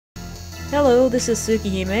Hello, this is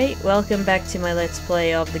Tsukihime. Welcome back to my Let's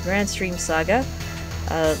Play of the Granstream Saga.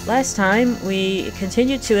 Last time, we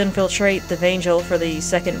continued to infiltrate the Vangel for the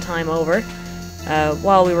second time over,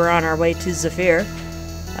 while we were on our way to Zephyr.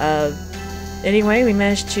 Anyway, we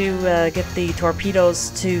managed to get the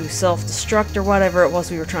torpedoes to self-destruct or whatever it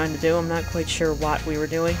was we were trying to do. I'm not quite sure what we were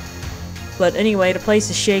doing. But anyway, the place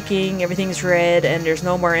is shaking, everything's red, and there's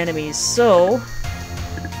no more enemies, so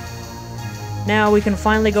now we can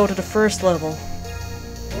finally go to the first level.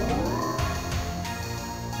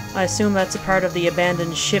 I assume that's a part of the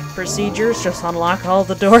abandoned ship procedures, just unlock all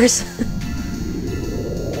the doors.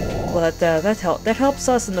 But that helps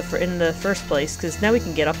us in the first place, because now we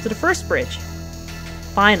can get up to the first bridge.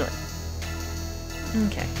 Finally.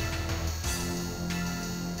 Okay.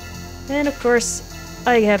 And of course,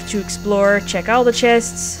 I have to explore, check all the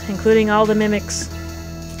chests, including all the mimics.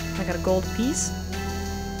 I got a gold piece.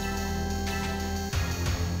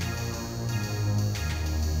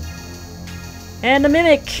 And a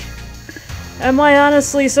mimic! Am I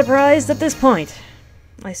honestly surprised at this point?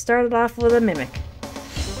 I started off with a mimic.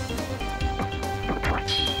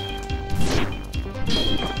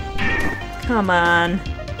 Come on.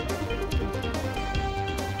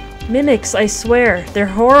 Mimics, I swear, they're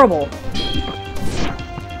horrible.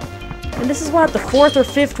 And this is what, the fourth or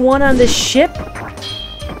fifth one on this ship?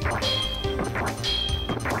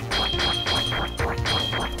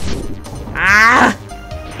 Ah!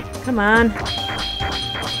 Come on.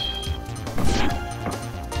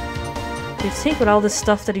 You'd think with all this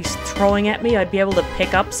stuff that he's throwing at me, I'd be able to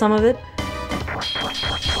pick up some of it.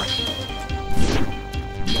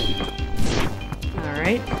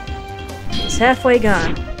 Alright. It's halfway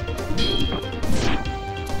gone.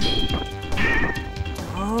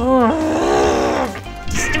 Oh,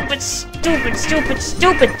 stupid, stupid, stupid,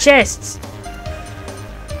 stupid chests!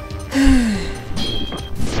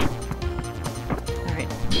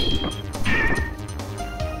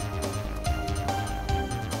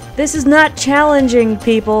 This is not challenging,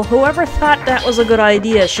 people. Whoever thought that was a good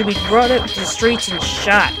idea should be brought out to the streets and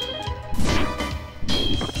shot.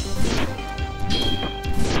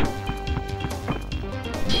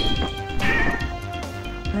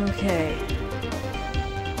 Okay.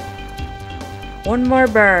 One more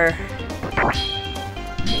bar.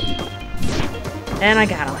 And I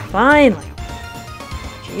got him. Finally.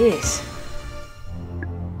 Jeez.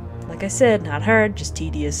 Like I said, not hard, just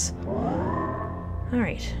tedious.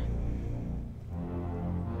 Alright.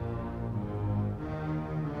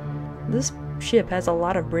 This ship has a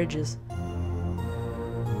lot of bridges.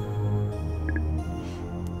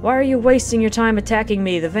 Why are you wasting your time attacking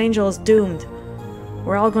me? The Vangel is doomed.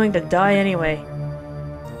 We're all going to die anyway.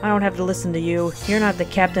 I don't have to listen to you. You're not the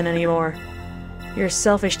captain anymore. Your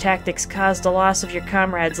selfish tactics caused the loss of your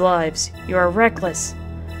comrades' lives. You are reckless.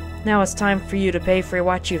 Now it's time for you to pay for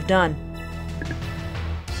what you've done.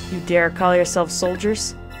 You dare call yourselves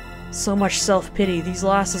soldiers? So much self-pity. These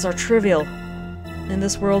losses are trivial. In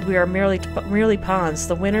this world, we are merely pawns.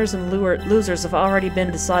 The winners and losers have already been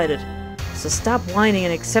decided. So stop whining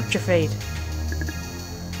and accept your fate.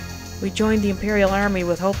 We joined the Imperial Army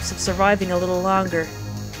with hopes of surviving a little longer.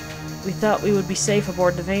 We thought we would be safe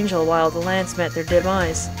aboard the Vangel while the Lance met their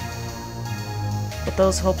demise. But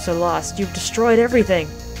those hopes are lost. You've destroyed everything.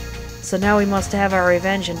 So now we must have our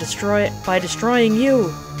revenge and destroy it by destroying you.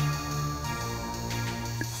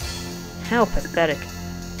 How pathetic.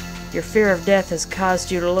 Your fear of death has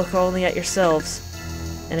caused you to look only at yourselves.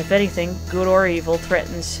 And if anything good or evil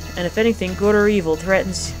threatens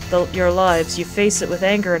your lives, you face it with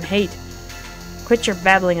anger and hate. Quit your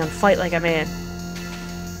babbling and fight like a man.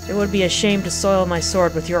 It would be a shame to soil my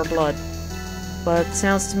sword with your blood. But it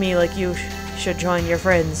sounds to me like you should join your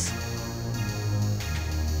friends.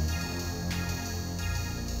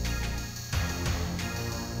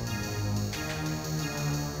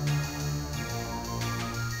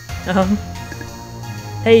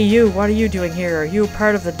 Hey you, what are you doing here? Are you a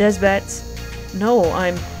part of the Desbats? No,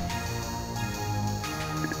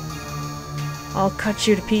 I'll cut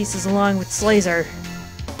you to pieces along with Slazer.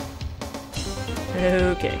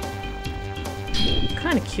 Okay.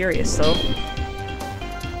 Kinda curious, though.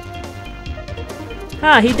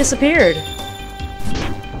 Ah, he disappeared!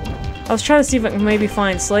 I was trying to see if I can maybe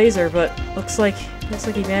find Slazer, but looks like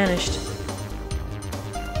he vanished.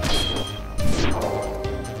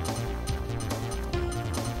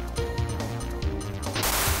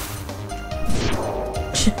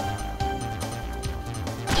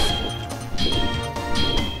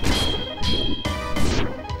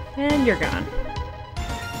 And you're gone.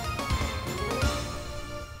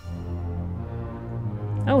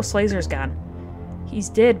 Oh, Slazer's gone. He's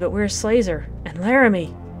dead, but where's Slazer? And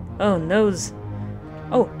Laramie? Oh, nose.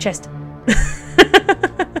 Oh, chest.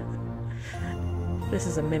 This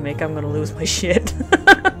is a mimic. I'm gonna lose my shit.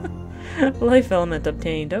 Life element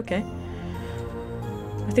obtained. Okay.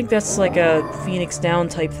 I think that's like a Phoenix Down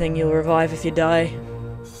type thing. You'll revive if you die.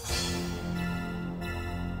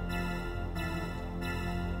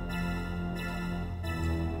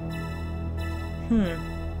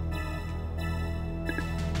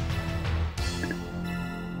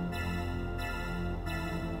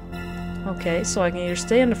 Okay, so I can either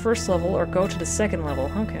stay on the first level or go to the second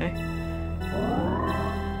level. Okay.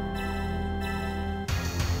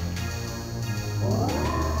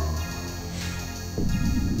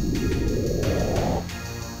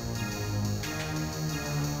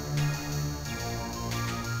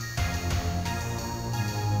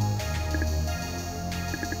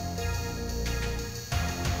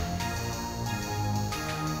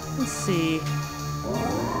 Let's see.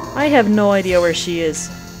 I have no idea where she is.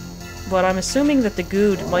 But I'm assuming that the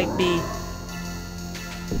good might be...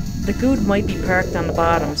 The good might be parked on the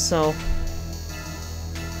bottom, so...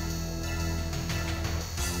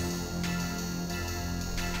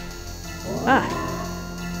 Ah!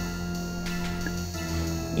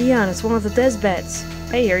 Eon, it's one of the Desbats.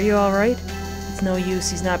 Hey, are you alright? It's no use,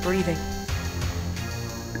 he's not breathing.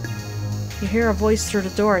 You hear a voice through the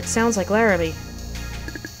door. It sounds like Laramie.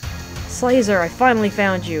 Slazer, I finally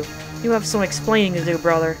found you. You have some explaining to do,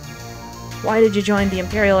 brother. Why did you join the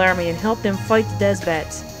Imperial Army and help them fight the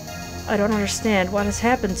Desbats? I don't understand. What has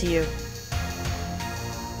happened to you?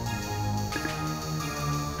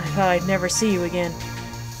 I thought I'd never see you again.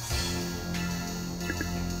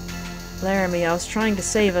 Laramie, I was trying to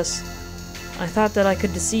save us. I thought that I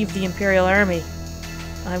could deceive the Imperial Army.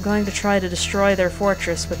 I'm going to try to destroy their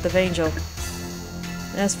fortress with the Vangel.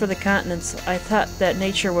 As for the continents, I thought that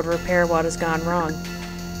nature would repair what has gone wrong.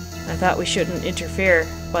 I thought we shouldn't interfere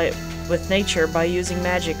with nature by using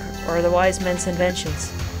magic or the wise men's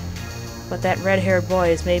inventions. But that red-haired boy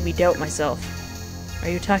has made me doubt myself. Are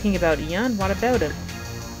you talking about Eon? What about him?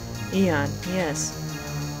 Eon, yes.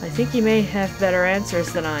 I think he may have better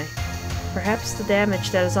answers than I. Perhaps the damage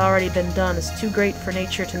that has already been done is too great for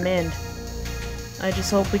nature to mend. I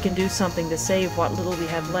just hope we can do something to save what little we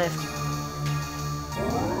have left.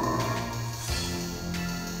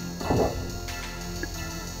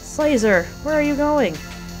 Slazer, where are you going?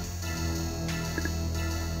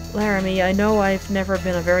 Laramie, I know I've never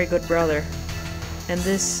been a very good brother. And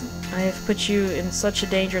this, I have put you in such a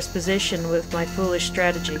dangerous position with my foolish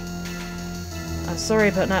strategy. I'm sorry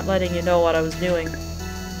about not letting you know what I was doing.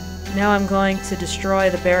 Now I'm going to destroy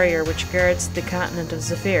the barrier which guards the continent of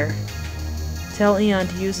Zephyr. Tell Eon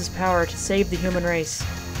to use his power to save the human race.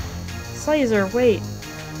 Slazer, wait!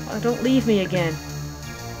 Don't leave me again.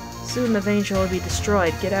 Soon the Vangel will be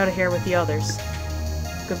destroyed. Get out of here with the others.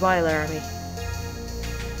 Goodbye, Laramie.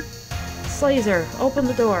 Slazer, open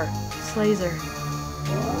the door. Slazer.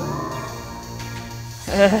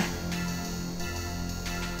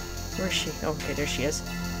 Where's she? Okay, there she is.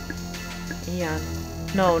 Eon.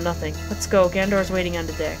 No, nothing. Let's go. Gandor's waiting on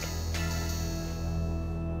the deck.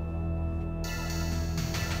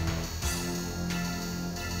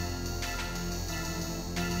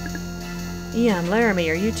 Eon, Laramie,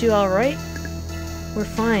 are you two alright? We're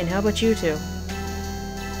fine. How about you two?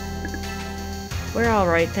 We're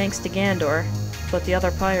alright, thanks to Gandor. But the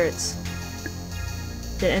other pirates...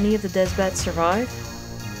 Did any of the Desbats survive?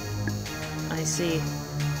 I see.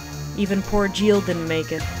 Even poor Jill didn't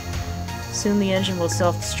make it. Soon the engine will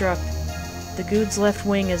self-destruct. The Good's left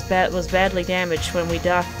wing was badly damaged when we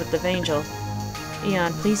docked with the Vangel.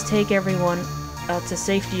 Eon, please take everyone to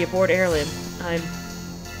safety aboard Airlim.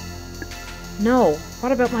 No!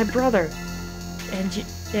 What about my brother?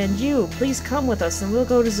 And you, please come with us and we'll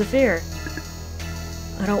go to Zephyr.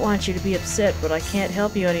 I don't want you to be upset, but I can't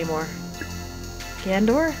help you anymore.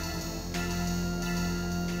 Gandor?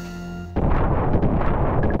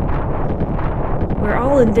 We're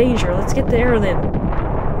all in danger. Let's get to Airlim.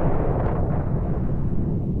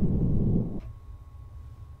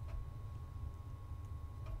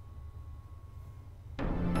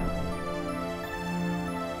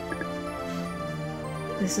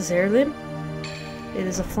 This is Airlim? It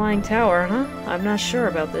is a flying tower, huh? I'm not sure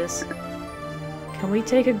about this. Can we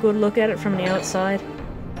take a good look at it from the outside?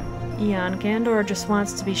 Eon, Gandor just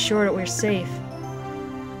wants to be sure that we're safe.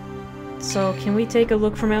 So, can we take a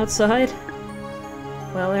look from outside?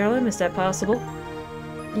 Well, Airlim, is that possible?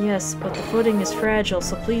 Yes, but the footing is fragile,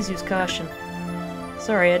 so please use caution.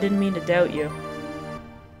 Sorry, I didn't mean to doubt you.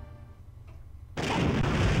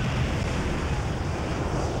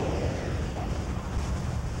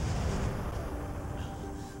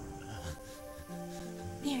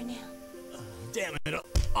 there now. Damn it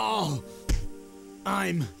all!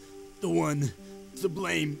 I'm the one to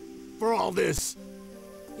blame for all this.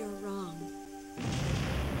 You're wrong.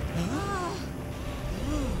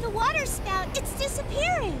 The water spout, it's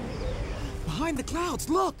disappearing! Behind the clouds,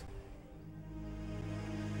 look!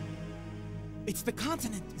 It's the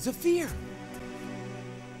continent, Zephyr!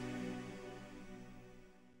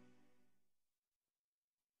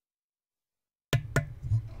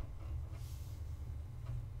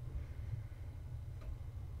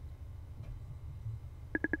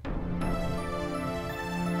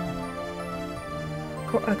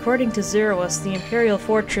 According to Zerous, the Imperial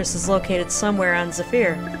Fortress is located somewhere on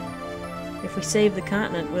Zephyr. If we save the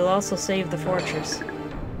continent, we'll also save the fortress.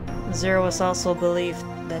 Zerous also believed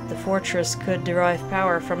that the fortress could derive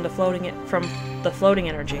power from the floating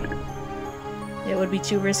energy. It would be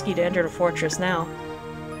too risky to enter the fortress now.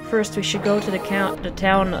 First, we should go to the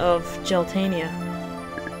town of Geltania.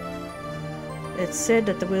 It's said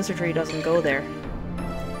that the wizardry doesn't go there.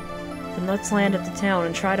 Then let's land at the town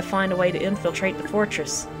and try to find a way to infiltrate the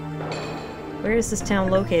fortress. Where is this town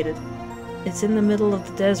located? It's in the middle of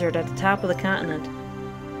the desert at the top of the continent.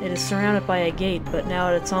 It is surrounded by a gate, but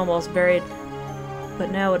now it is almost buried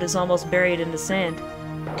in the sand.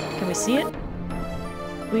 Can we see it?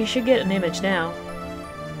 We should get an image now.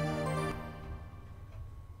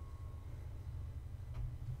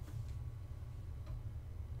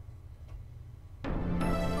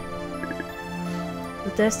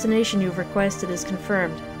 The destination you've requested is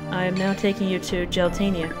confirmed. I am now taking you to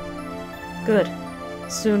Geltania. Good.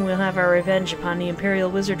 Soon we'll have our revenge upon the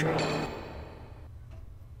Imperial Wizardry.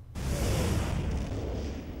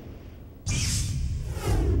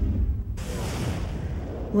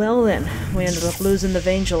 Well then, we ended up losing the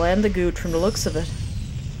Vangel and the Good from the looks of it.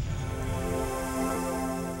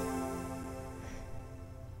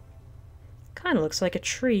 Kinda looks like a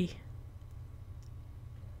tree.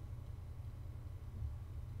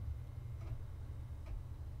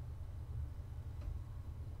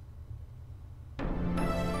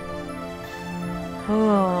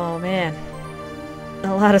 Oh man,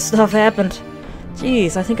 a lot of stuff happened.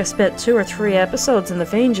 Jeez, I think I spent 2 or 3 episodes in the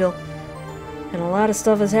Vangel, and a lot of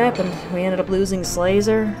stuff has happened. We ended up losing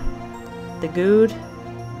Slazer, the Good,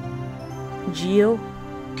 Geel.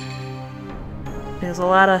 There's a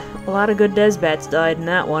lot of good Desbats died in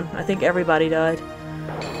that one. I think everybody died.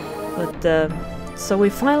 But so we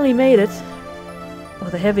finally made it.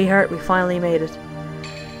 With a heavy heart, we finally made it.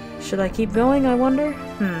 Should I keep going, I wonder?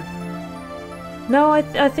 No, I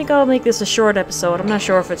think I'll make this a short episode. I'm not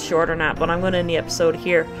sure if it's short or not, but I'm going to end the episode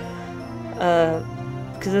here.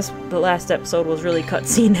 Because the last episode was really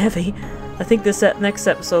cutscene heavy. I think this next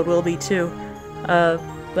episode will be too.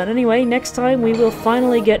 But anyway, next time we will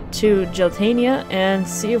finally get to Geltania and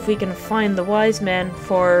see if we can find the wise man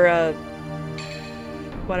for,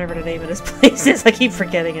 whatever the name of this place is. I keep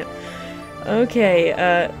forgetting it. Okay,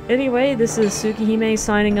 anyway, this is Tsukihime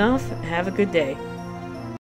signing off. Have a good day.